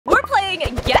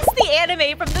playing Guess the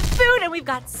Anime from the Food, and we've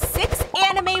got 6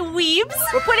 anime weebs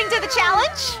we're putting to the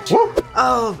challenge. Woo.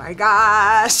 Oh my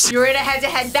gosh. You're in a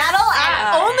head-to-head battle,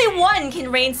 and only one can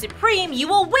reign supreme. You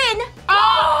will win.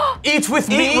 Oh! Eat with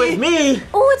me. Eat with me.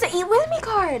 Oh, it's an eat with me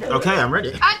card. Okay, I'm ready.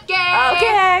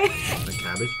 Okay. The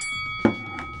cabbage.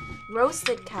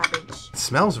 Roasted cabbage. It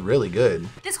smells really good.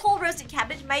 This whole roasted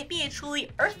cabbage might be a truly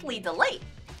earthly delight.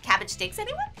 Cabbage sticks,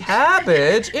 anyone?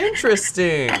 Cabbage,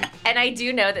 interesting. And I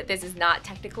do know that this is not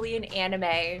technically an anime.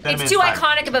 It's too inspired.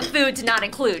 iconic of a food to not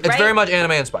include, right? It's very much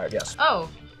anime inspired, yes. Oh,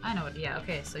 I know it. Yeah,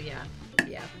 okay, so yeah.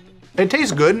 It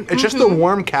tastes good. It's just the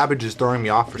warm cabbage is throwing me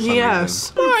off for some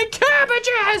reason. My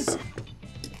cabbages!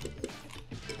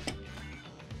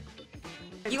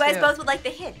 You guys both would like the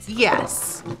hint.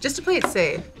 Yes. Just to play it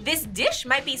safe. This dish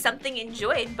might be something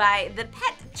enjoyed by the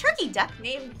pet turkey duck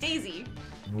named Daisy.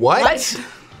 What?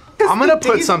 I'm gonna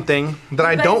put something that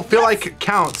I don't feel like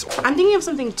counts. I'm thinking of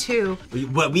something too.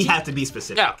 We have to be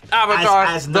specific. Yeah, Avatar,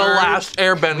 as The nerds, Last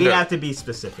Airbender. We have to be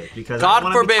specific because God I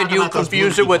wanna be forbid talking you about those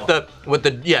confuse blue it with people.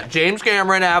 the James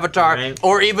Cameron Avatar, Right.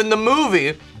 or even the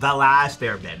movie. The Last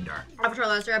Airbender. Avatar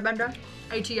Last Airbender.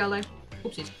 ATLA.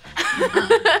 Oopsies.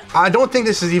 I don't think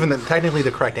this is even technically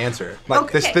the correct answer.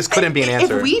 Like this couldn't be an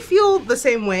answer. If we feel the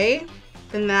same way,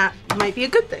 then that might be a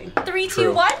good thing. 3,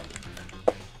 2, 1.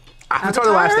 Avatar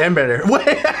The Last Airbender.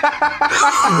 Wait.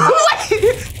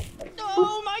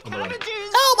 Oh, my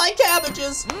cabbages! Oh, my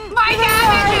cabbages! My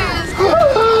cabbages!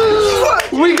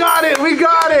 We got it! We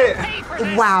got it!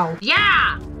 Wow.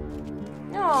 Yeah! 2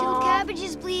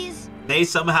 cabbages, please. They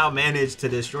somehow managed to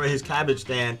destroy his cabbage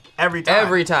stand every time.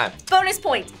 Every time. Bonus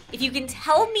point. If you can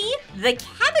tell me the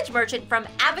cabbage merchant from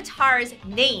Avatar's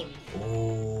name.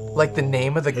 Like the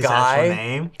name of the His guy? actual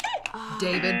name?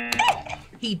 David.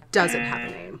 He doesn't have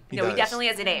a name. He does. definitely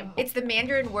has a name. It's the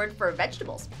Mandarin word for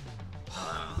vegetables.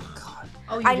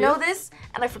 Oh, you I do? know this,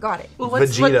 and I forgot it.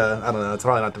 Vegeta. I don't know. It's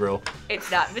probably not the real. It's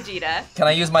not Vegeta. Can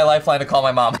I use my lifeline to call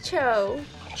my mom? Cho.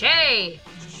 Jay.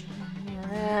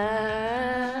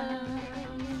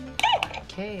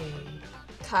 Okay.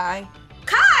 Kai.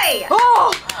 Kai!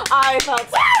 Oh, I felt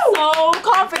so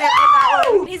confident with that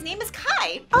one. His name is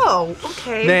Kai. Oh,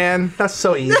 okay. Man, that's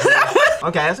so easy.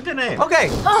 Okay, that's a good name. Okay.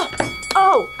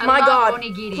 Oh, I my love God.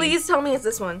 onigiri. Please tell me it's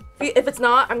this one. If it's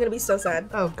not, I'm gonna be so sad.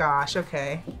 Oh gosh,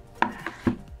 okay.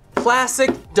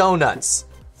 Classic donuts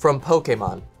from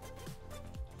Pokemon.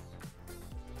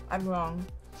 I'm wrong.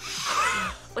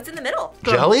 What's in the middle?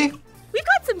 Jelly? We've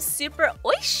got some super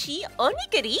oishi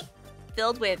onigiri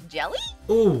filled with jelly.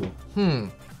 Ooh,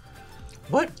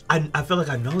 What? I feel like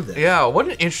I know this. Yeah, what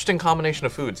an interesting combination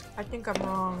of foods. I think I'm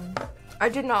wrong. I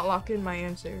did not lock in my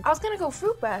answer. I was gonna go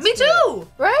fruit basket. Me too!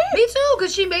 Right? Me too,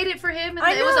 because she made it for him and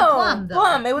I it was a plum, though.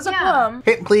 Plum. It was a plum.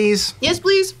 Hint, please. Yes,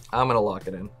 please. I'm gonna lock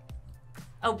it in.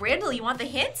 Oh, Brandel, you want the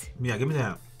hint? Yeah, give me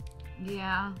that.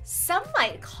 Yeah. Some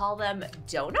might call them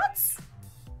donuts.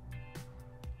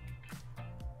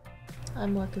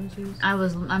 I'm more confused.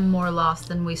 I'm more lost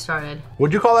than we started.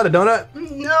 Would you call that a donut?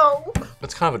 No.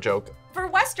 That's kind of a joke. For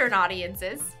Western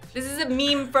audiences, this is a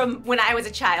meme from when I was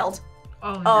a child.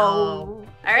 Oh no. All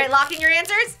right, lock in your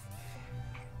answers.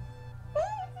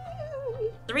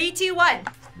 3, 2, 1.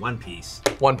 One Piece.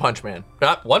 One Punch Man.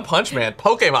 One Punch Man.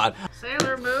 Pokemon.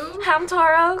 Sailor Moon.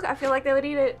 Hamtaro. I feel like they would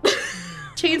eat it.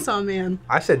 Chainsaw Man.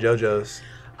 I said JoJo's.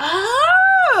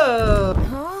 Oh.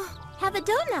 Huh? Have a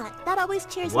donut. That always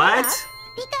cheers me What? up.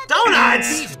 Donuts!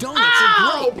 These donuts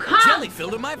are great. Jelly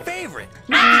filled are my favorite.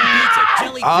 Nothing beats a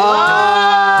jelly filled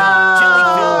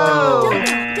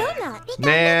Donut, donut.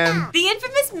 Man. The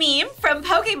infamous meme from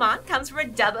Pokemon comes from a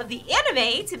dub of the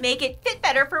anime to make it fit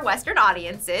better for Western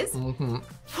audiences.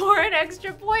 For an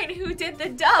extra point, who did the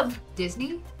dub?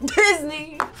 Disney?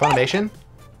 Disney. Funimation?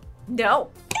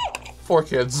 No. 4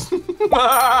 kids. You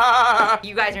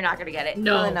guys are not gonna get it.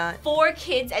 Probably not. 4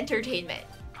 Kids Entertainment.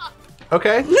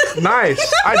 Okay.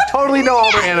 Nice. I totally know all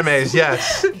their animes,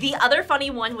 yes. The other funny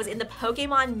one was in the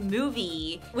Pokemon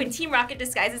movie. When Team Rocket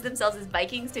disguises themselves as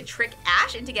Vikings to trick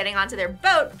Ash into getting onto their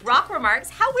boat, Brock remarks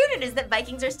how weird it is that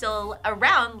Vikings are still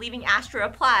around, leaving Ash to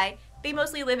reply, they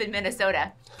mostly live in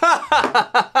Minnesota.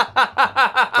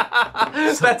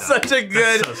 That's such a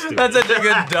good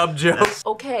dub joke.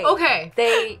 Okay. Okay.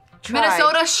 They tried.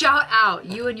 Minnesota, shout out.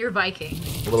 You and your Viking.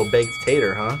 A little baked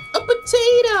tater, huh? A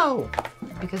potato.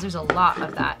 Because there's a lot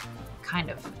of that,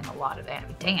 kind of, in a lot of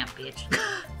anime. Damn, bitch.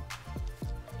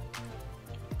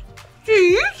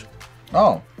 Cheese?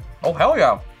 Oh. Oh, hell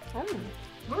yeah.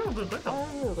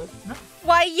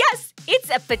 Why, yes, it's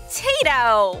a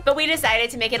potato. But we decided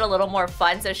to make it a little more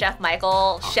fun, so Chef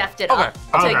Michael chefed it up to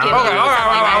give you something.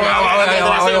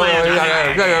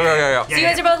 So you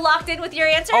guys are both locked in with your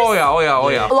answers? Oh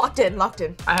yeah. Locked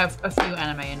in. I have a few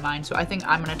anime in mind, so I think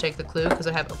I'm gonna take the clue because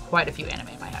I have quite a few anime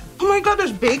in my head. Oh my god,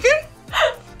 there's bacon?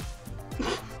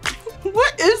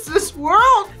 What is this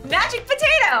world? Magic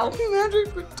potato.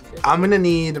 I'm gonna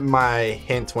need my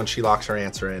hint when she locks her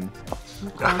answer in.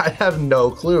 I have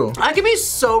no clue. I could be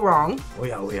so wrong. Oh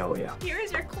yeah. Here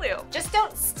is your clue. Just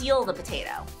don't steal the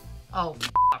potato. Oh,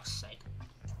 for fuck's sake.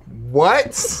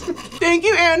 What? Thank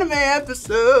you, anime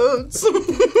episodes.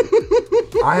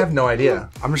 I have no idea.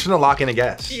 I'm just gonna lock in a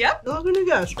guess. Yep. I'm gonna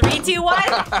guess. 3, 2, 1.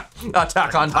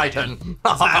 Attack on Titan.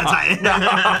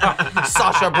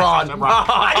 Sasha Braun.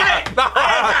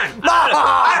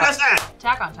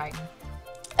 Attack on Titan.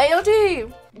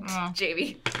 AOT.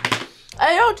 Jamie.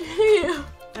 AOT.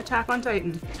 Attack on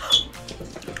Titan.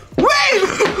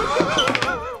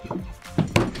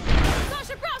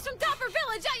 Sasha Browse from Dapper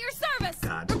Village at your service.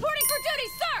 Reporting for duty,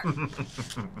 sir.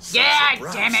 Yeah,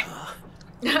 damn it.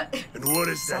 And what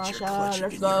is that Sasha, you're clutching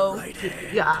let's in go. your right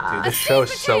hand? Yeah. Dude, this show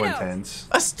is so intense.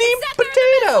 A steamed Sat there in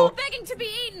the middle, potato. begging to be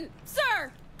eaten,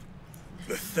 sir.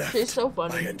 The theft. She's so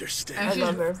funny. I I understand.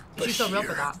 love her. She's so real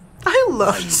for that. I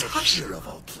love I'm the Sasha. here of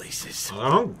all places.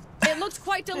 It looked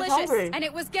quite delicious, hungry. and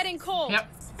it was getting cold. Yep.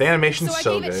 The animation's So I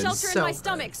so gave it good. shelter So in my good.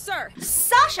 stomach, sir.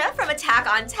 Sasha from Attack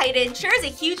on Titan sure is a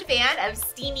huge fan of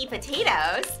steamy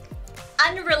potatoes.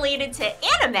 Unrelated to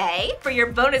anime, for your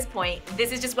bonus point,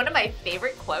 this is just one of my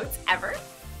favorite quotes ever.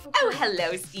 Oh,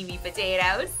 hello, steamy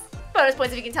potatoes. Bonus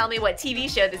points if you can tell me what TV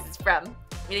show this is from. I'm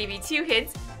gonna give you 2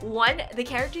 hints. 1, the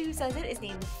character who says it is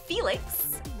named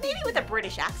Felix, maybe with a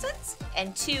British accent.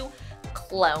 And 2,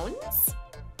 clones.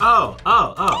 Oh.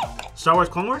 Star Wars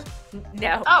Clone Wars?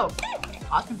 No. Oh,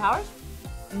 Austin Powers?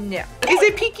 No. Is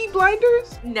it Peaky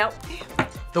Blinders? Nope.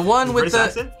 The one with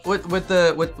British the accent?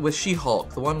 with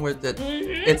She-Hulk. The one with the.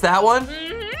 It's that one.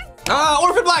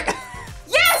 Orphan Black.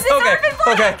 Yes, it's Orphan Black.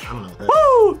 Okay. I don't know.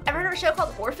 Woo! Ever heard of a show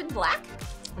called Orphan Black?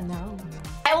 No.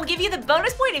 I will give you the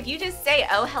bonus point if you just say,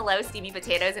 oh, hello, steamy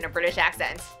potatoes in a British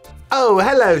accent. Oh,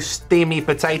 hello, steamy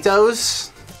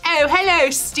potatoes. Oh, hello,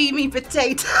 steamy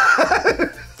potato.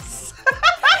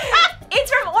 It's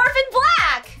from Orphan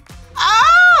Black. What's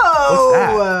Oh.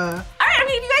 that? All right, I'm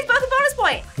gonna give you guys both a bonus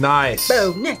point. Nice.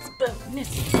 Bonus.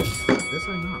 This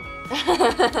I know.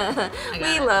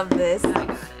 We love this.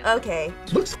 Okay.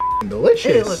 Looks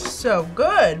delicious. It looks so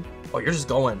good. Oh, you're just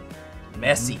going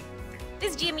messy.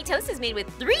 This jammy toast is made with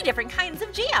 3 different kinds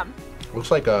of jam. Looks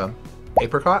like a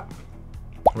apricot,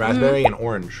 raspberry, and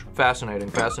orange.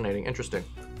 Fascinating. Interesting.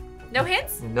 No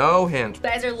hints? No hint. You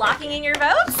guys are locking in your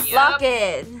votes? Lock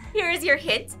in. Here's your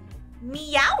hint.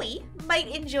 Meowie might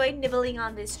enjoy nibbling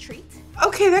on this treat.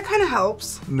 Okay, that kind of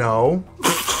helps. No.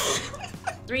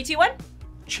 3, 2, 1.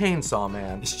 Chainsaw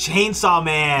Man. It's Chainsaw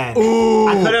Man. Ooh.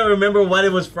 I couldn't remember what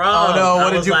it was from. Oh, no, what I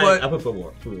did was you put? I put Food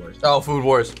Wars. Oh, Food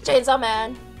Wars. Chainsaw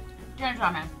Man.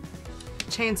 Chainsaw Man.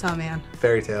 Chainsaw Man.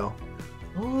 Fairy tale.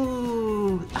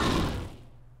 Ooh.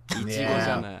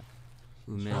 Yeah.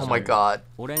 Oh my god.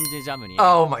 オレンジジャムに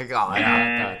Oh my god.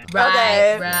 Okay.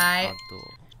 Right.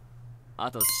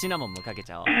 あとシナモンもかけ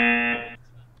ちゃおう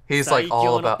He's like all 最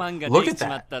強の about. パンが Look でき at ち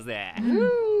まっ that. たぜ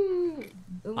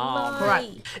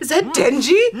Umai. Is that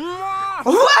Denji?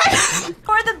 What?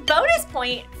 For the bonus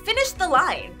point, finish the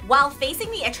line. While facing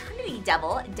the Eternity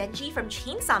Devil, Denji from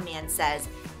Chainsaw Man says,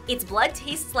 its blood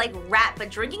tastes like rat, but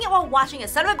drinking it while watching a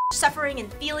son of a bitch suffering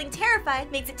and feeling terrified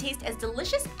makes it taste as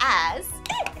delicious as...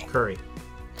 Curry.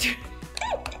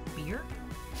 Beer?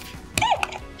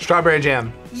 Strawberry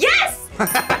jam. Yes!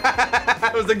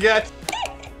 That was a guess.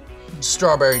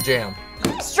 Strawberry jam.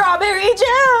 Strawberry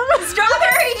jam.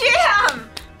 Strawberry jam!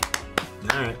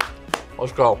 All right.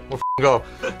 Let's go. Let's go.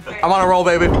 I'm on a roll,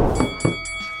 baby.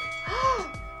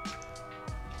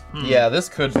 Yeah, this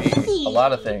could be a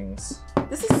lot of things.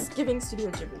 This is giving Studio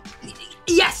Ghibli.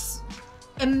 Yes!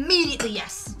 Immediately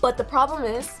yes. But the problem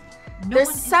is,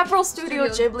 there's several Studio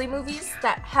Ghibli movies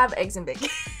that have eggs and bacon.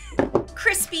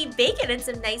 Crispy bacon and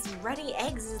some nice runny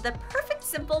eggs is the perfect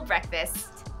simple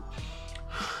breakfast.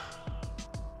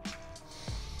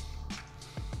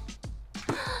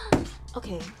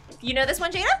 Okay. You know this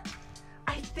one, Jada?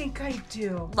 I think I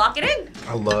do. Lock it in.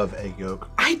 I love egg yolk.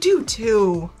 I do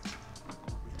too.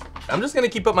 I'm just gonna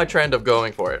keep up my trend of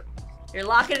going for it. You're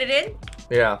locking it in?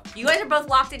 Yeah. You guys are both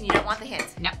locked in. You don't want the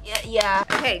hint. No. Yeah.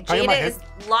 Okay, I get my Jada is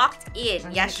locked in.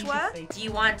 I'm Yeshua, gonna do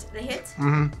you want the hint?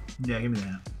 Mm-hmm. Yeah, give me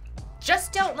that.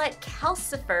 Just don't let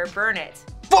calcifer burn it.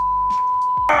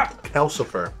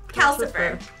 Calcifer.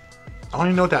 Calcifer. I don't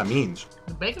even know what that means.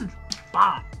 The bacon's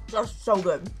bomb. That's so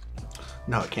good.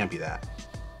 No, it can't be that.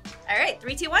 All right,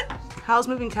 3, 2, 1. Howl's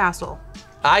Moving Castle.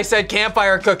 I said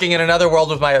campfire cooking in another world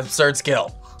with my absurd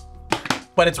skill.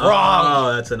 But it's wrong.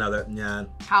 Oh, that's another, yeah.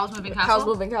 Howl's Moving Castle? Howl's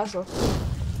Moving Castle?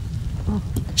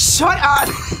 Shut up!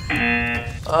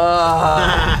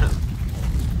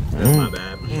 That's my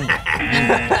bad.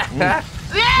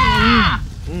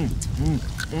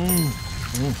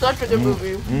 Such a good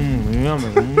movie.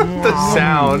 The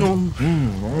sound.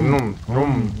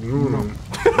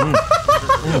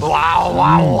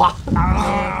 Wow.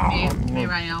 Me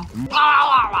right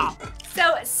now.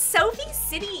 So, Sophie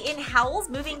City in Howl's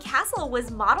Moving Castle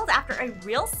was modeled after a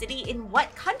real city in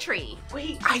what country?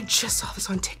 Wait, I just saw this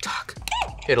on TikTok.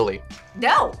 Italy.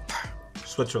 No.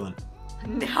 Switzerland.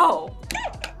 No.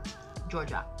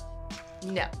 Georgia.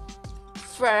 No.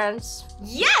 France.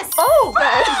 Yes! Oh,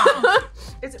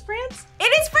 Is it France? It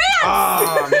is France!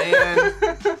 Oh, man.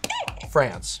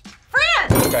 France.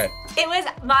 France! Okay. It was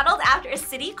modeled after a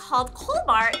city called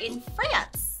Colmar in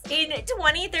France. In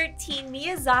 2013,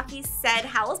 Miyazaki said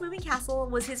Howl's Moving Castle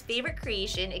was his favorite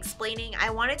creation, explaining, "I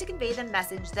wanted to convey the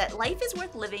message that life is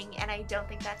worth living, and I don't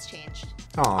think that's changed."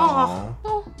 Aww.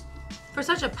 For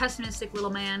such a pessimistic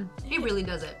little man, he really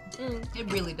does it. It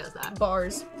really does that.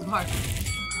 Bars. Bars.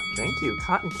 Thank you.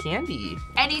 Cotton candy.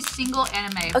 Any single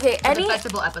anime Okay, with any- a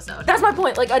festival episode. That's my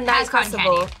point. Like a nice cotton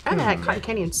festival. candy. I haven't had cotton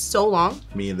candy in so long.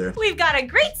 Me either. We've got a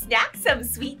great snack, some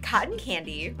sweet cotton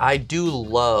candy. I do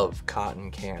love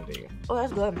cotton candy. Oh,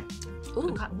 that's good.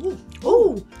 Ooh.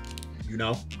 Ooh. You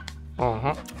know?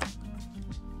 Uh-huh.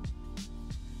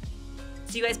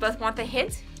 So you guys both want the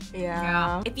hint?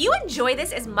 Yeah. If you enjoy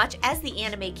this as much as the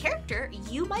anime character,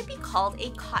 you might be called a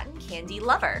cotton candy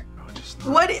lover.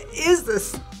 What is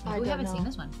this? We haven't seen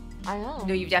this one. I know.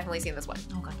 No, you've definitely seen this one.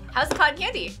 Okay. How's the cotton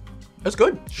candy? It's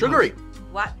good. Sugary.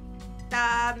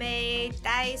 Watame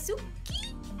daisuki.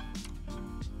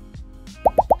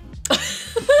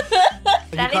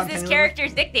 That is this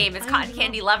character's nickname, is Cotton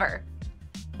Candy Lover.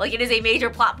 Like, it is a major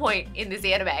plot point in this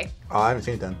anime. Oh, I haven't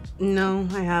seen it then. No,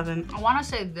 I haven't. I want to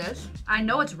say this. I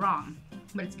know it's wrong,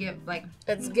 but it's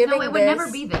It's giving no, it would this,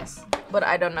 never be this. but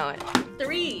I don't know it.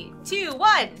 3, 2,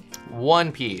 1.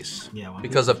 One Piece. Yeah, One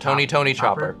Because Piece. of Tony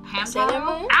Chopper. Sailor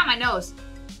Hamtaro? Moon? Ow, my nose.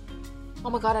 Oh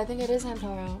my god, I think it is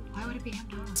Hamtaro. Why would it be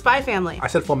Hamtaro? Spy Family. I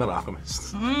said Full Metal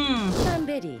Alchemist. One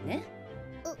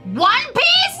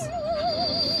Piece?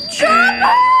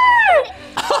 Chopper!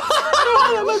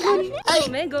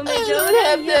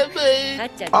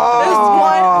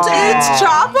 Oh, It's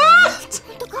Chopper?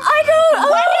 I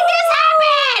don't. When did this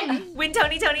happen? When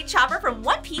Tony Chopper from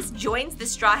One Piece joins the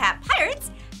Straw Hat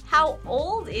Pirates, how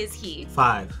old is he?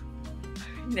 5.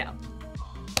 No.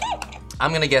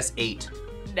 I'm gonna guess 8.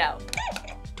 No.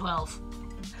 12.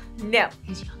 No.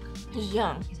 He's young. He's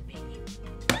young. He's a baby.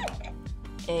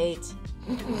 8.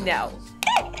 No.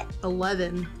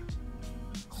 11.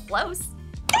 Close.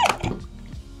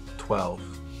 12.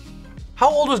 How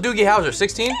old was Doogie Howser?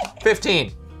 16?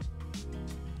 15.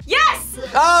 Yes!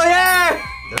 Oh, yeah!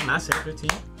 Did I not say 15?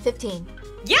 15.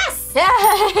 Yes!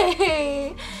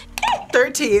 Yay!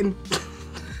 13.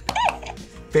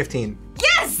 15.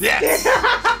 Yes! Yes!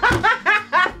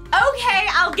 Okay,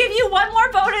 I'll give you one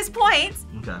more bonus point.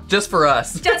 Okay. Just for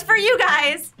us. Just for you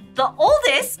guys. The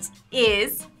oldest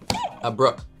is... A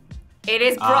Brooke. It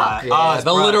is Brooke. Yeah, it's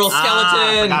the Brooke. literal I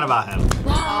skeleton. forgot about him. Oh,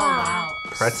 wow.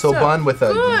 Pretzel bun with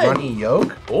a runny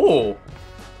yolk. Oh.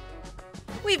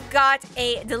 We've got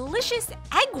a delicious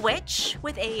Eggwich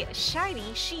with a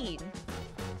shiny sheen.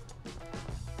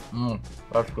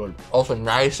 That's good. Also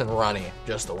nice and runny,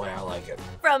 just the way I like it.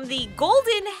 From the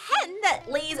golden hen that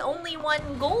lays only one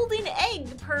golden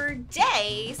egg per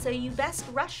day, so you best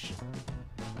rush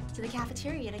to the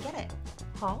cafeteria to get it.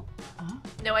 Huh?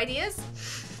 No ideas?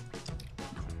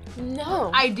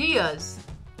 No. Ideas.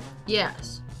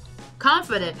 Yes.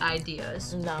 Confident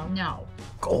ideas. No. No.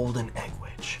 Golden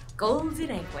Eggwich.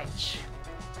 Golden Eggwich.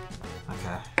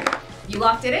 Okay. You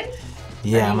locked it in?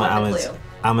 Yeah, Or do you want I'm the clue?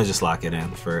 gonna just lock it in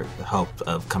for the hope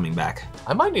of coming back.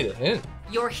 I might need a hint.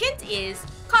 Your hint is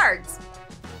cards.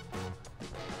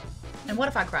 And what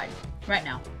if I cried right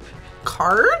now?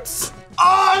 Cards?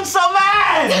 Oh, I'm so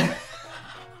mad!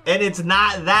 And it's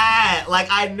not that. Like,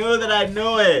 I knew that I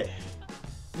knew it.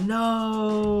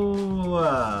 No.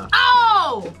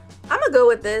 Oh! I'm gonna go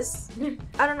with this.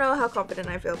 I don't know how confident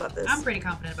I feel about this. I'm pretty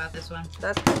confident about this one.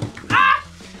 That's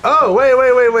Oh,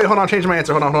 wait. Hold on, change my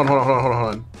answer. Hold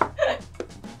on.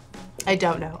 I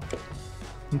don't know.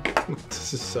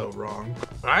 This is so wrong.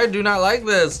 I do not like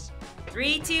this.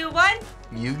 3, 2, 1.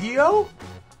 Yu-Gi-Oh?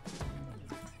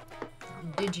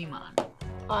 Digimon.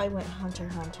 I went Hunter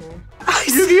x Hunter.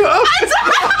 Yu-Gi-Oh!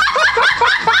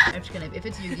 I'm just gonna, if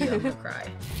it's Yu-Gi-Oh, I'm gonna cry.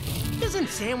 Isn't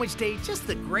Sandwich Day just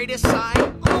the greatest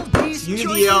sign? All these Yu-Gi-Oh!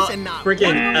 choices and not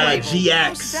Freaking, one label.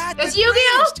 GX. It's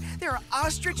Yu-Gi-Oh! There are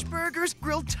ostrich burgers,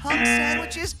 grilled tongue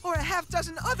sandwiches, or a half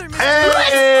dozen other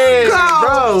Hey,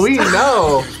 bro, we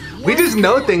know. We just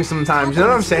know things sometimes, you know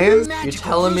what I'm saying? You're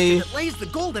telling me That lays the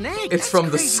golden egg. it's That's from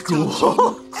the crazy school?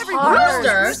 talk. Everyone knows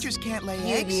Rooster. roosters can't lay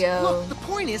eggs. Yu-Gi-Oh. Look, the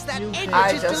point is that Eggwich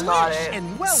I is just got delish it.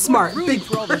 and well Smart. worth rooting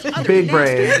for all those other Big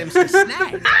nasty brain. items to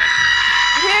snag.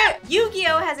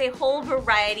 Yu-Gi-Oh has a whole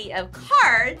variety of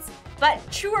cards, but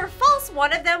true or false,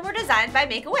 one of them were designed by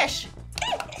Make-A-Wish.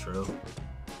 True.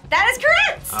 That is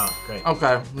correct. Oh, great.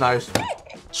 Okay, nice.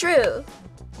 True.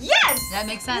 Yes. That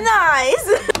makes sense.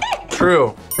 Nice.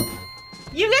 True.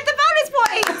 You get the bonus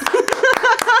point!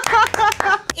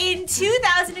 In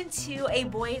 2002, a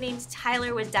boy named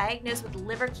Tyler was diagnosed with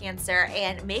liver cancer,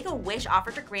 and Make-A-Wish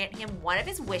offered to grant him one of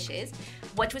his wishes,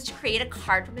 which was to create a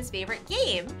card from his favorite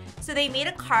game. So they made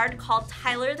a card called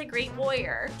Tyler the Great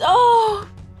Warrior. Oh,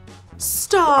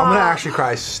 stop. I'm gonna actually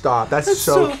cry. Stop. That's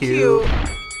so cute.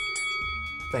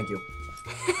 Thank you.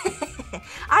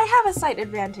 I have a slight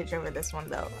advantage over this one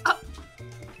though.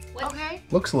 Okay.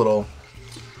 Looks a little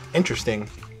interesting.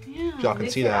 Y'all can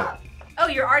see that. Oh,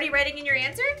 you're already writing in your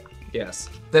answer? Yes.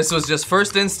 This was just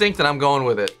first instinct and I'm going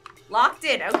with it. Locked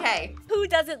in, okay. Who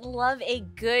doesn't love a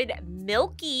good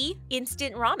Milky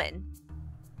instant ramen?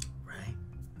 Right.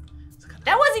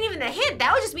 That wasn't even the hint.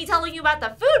 That was just me telling you about the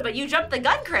food, but you jumped the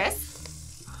gun,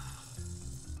 Chris.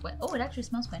 What? Oh, it actually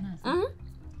smells quite nice.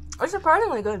 It's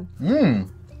surprisingly good. Mmm.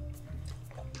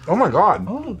 Oh my god.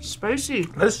 Oh, spicy.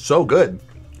 That is so good.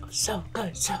 So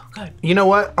good, so good. You know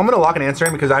what? I'm gonna lock an answer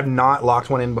in because I've not locked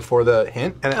one in before the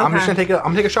hint, and I'm just Okay.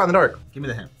 gonna take a shot in the dark. Give me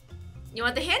the hint. You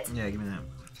want the hint? Yeah, give me the hint.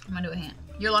 I'm gonna do a hint.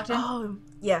 You're locked in? Oh,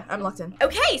 yeah, I'm locked in.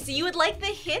 Okay, so you would like the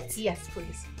hint? Yes,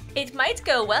 please. It might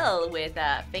go well with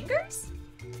fingers.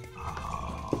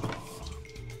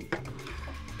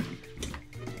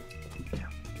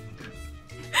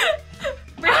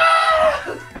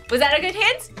 Was that a good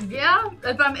hint? Yeah.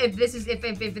 If this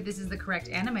is the correct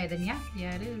anime, then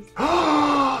yeah, it is.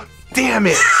 Damn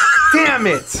it! Damn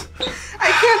it!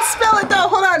 I can't spell it though.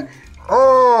 Hold on.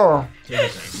 Oh.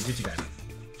 Jujutsu Kaisen.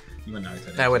 You went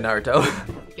Naruto. I went Naruto.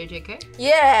 JJK?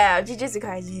 Yeah, Jujutsu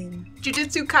Kaisen.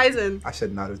 Jujutsu Kaisen. I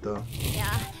said Naruto.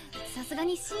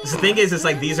 The thing is, it's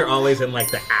like these are always in like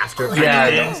the after things,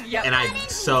 and I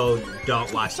so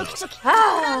don't watch those.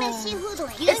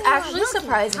 It's actually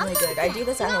surprisingly good. I do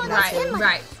this at home now too.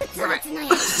 Right.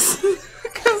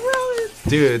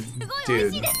 Dude,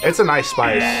 it's a nice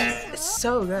spice. It's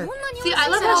so good. See, I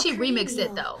love how she remixed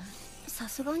it though.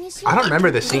 I don't remember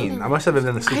the scene. I must have been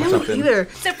in the scene I or don't something. either.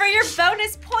 So for your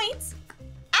bonus points,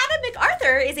 Adam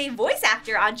MacArthur is a voice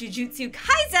actor on Jujutsu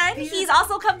Kaisen. He's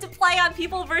also come to play on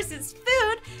People vs.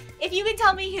 Food. If you can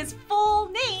tell me his full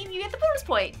name, you get the bonus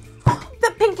point.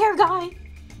 The pink hair guy.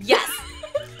 Yes.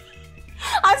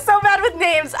 I'm so bad with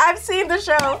names. I've seen the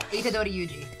show. Itadori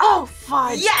Yuji. Oh,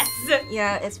 fudge. Yes.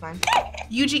 Yeah, it's fine.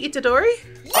 Yuji Itadori?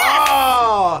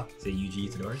 Oh! Is it Yuji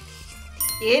Itadori?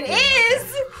 It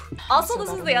is. Also,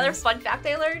 this is the other fun fact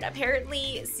I learned.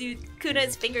 Apparently,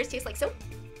 Sukuna's fingers taste like soap.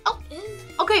 Oh,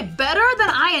 okay, better than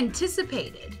I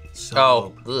anticipated.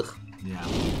 So, Ugh. yeah.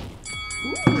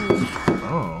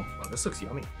 Oh, well, this looks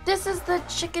yummy. This is the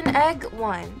chicken egg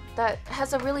one that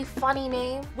has a really funny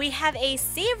name. We have a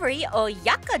savory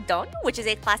Oyakodon, which is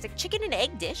a classic chicken and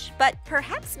egg dish, but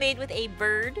perhaps made with a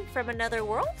bird from another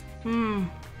world.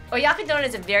 Oyakodon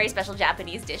is a very special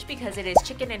Japanese dish because it is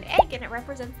chicken and egg and it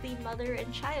represents the mother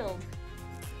and child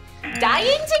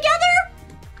dying together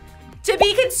to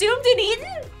be consumed and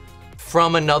eaten.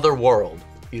 From another world,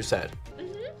 you said.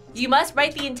 You must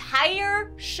write the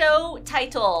entire show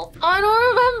title. I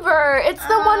don't remember. It's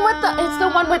the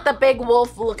one with the big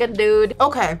wolf looking dude.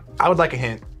 Okay. I would like a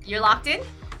hint. You're locked in?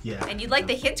 Yeah. And you'd like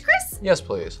the hint, Chris? Yes,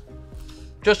 please.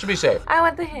 Just to be safe. I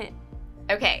want the hint.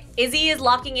 Okay, Izzy is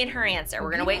locking in her answer.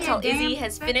 We're gonna wait till Izzy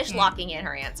has finished locking in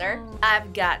her answer.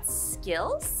 I've got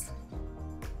skills.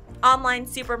 Online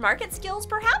supermarket skills,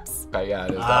 perhaps? Okay, yeah,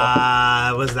 it is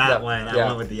that Was that Yeah, one? I yeah.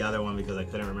 went with the other one because I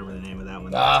couldn't remember the name of that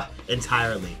one one.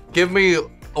 entirely. Give me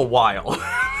a while.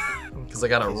 Because I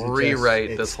gotta Is it just- rewrite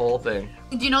it's- this whole thing.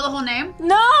 Do you know the whole name?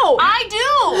 No! I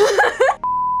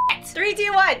do! 3,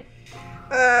 2,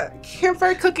 1.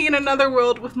 Campfire cooking in another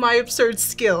world with my absurd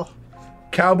skill.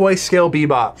 Cowboy Skill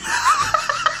Bebop.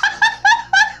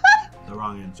 The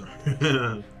wrong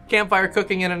answer. Campfire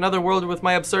cooking in another world with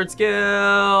my absurd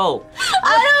skill.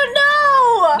 I don't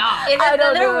know! Nah. In I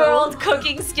don't another know. world,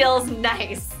 cooking skills,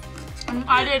 nice.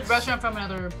 I did restaurant from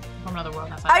another from another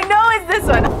world. I know it's this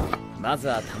one. It's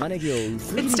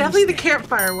definitely the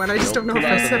campfire one. I just don't know if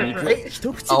I said it right.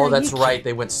 Oh, that's right.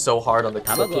 They went so hard on the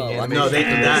cooking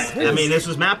animation. No, I mean, this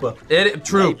was Mappa.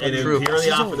 True. And it was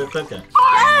purely off of the cooking.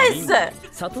 Yes!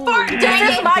 This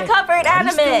is my comfort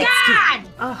anime.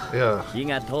 Yeah.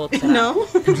 No.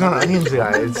 It's not onions,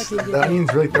 guys. The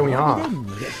onions really throw me off.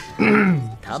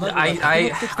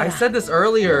 I said this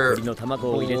earlier for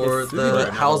the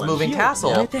Howl's Moving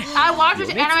Castle. I watch this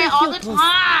anime all the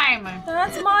time.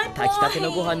 That's my point.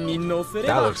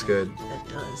 That looks good.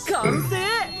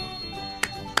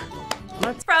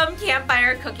 From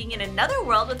Campfire Cooking in Another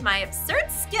World with My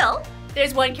Absurd Skill,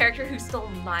 there's one character who stole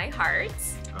my heart.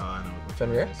 Oh, I know.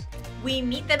 Fenrir? We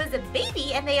meet them as a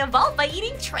baby and they evolve by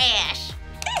eating trash.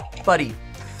 Buddy.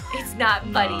 It's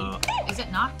not Buddy. No. Is it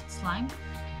not slime?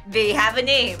 They have a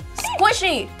name.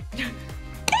 Squishy.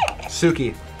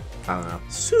 Suki. I don't know.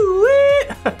 Sweet.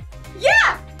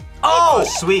 Yeah! Oh,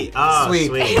 sweet. Oh, Sweet.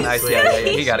 sweet. Nice. Sweet. Yeah.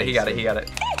 He got it.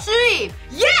 Sweet.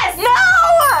 Yes! No!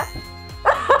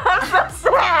 I'm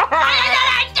so sad.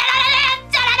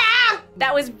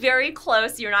 That was very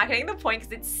close. You're not getting the point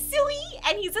because it's Sui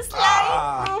and he's a slime.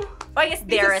 Ah, Or I guess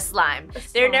they're a slime.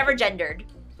 They're never gendered.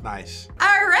 nice. All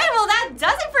right, well that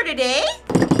does it for today.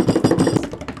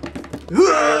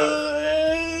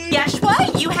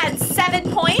 Yeshua, you had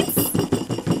 7 points.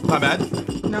 Not bad.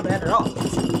 Not bad at all.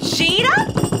 Jada,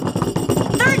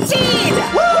 13.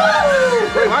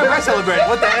 Wait, why am I celebrating?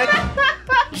 What the heck?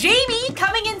 Jaime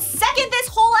coming in second this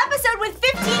whole episode with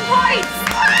 15 points.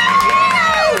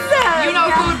 You know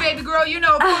food, baby girl. You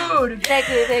know food. Thank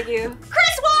you.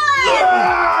 Chris won.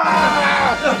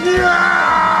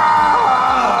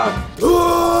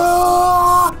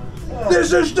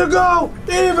 This is to go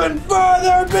even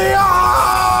further beyond!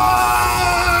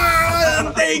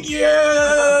 Thank you!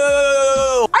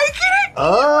 Are you kidding?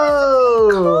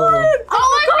 Oh!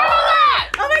 Oh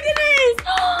my goodness!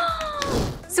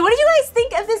 So what did you guys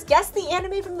think of this Guess the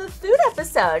Anime from the Food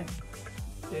episode?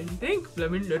 What do you think?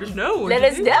 Let us know. Let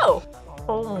us know.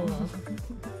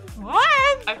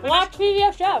 Watch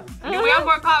PDF Chef. Do we have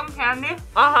more cotton candy?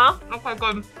 Uh-huh. Okay,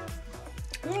 good.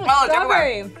 Oh,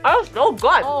 strawberry. Oh, so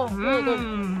good. Oh, really good.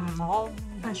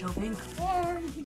 That's so pink.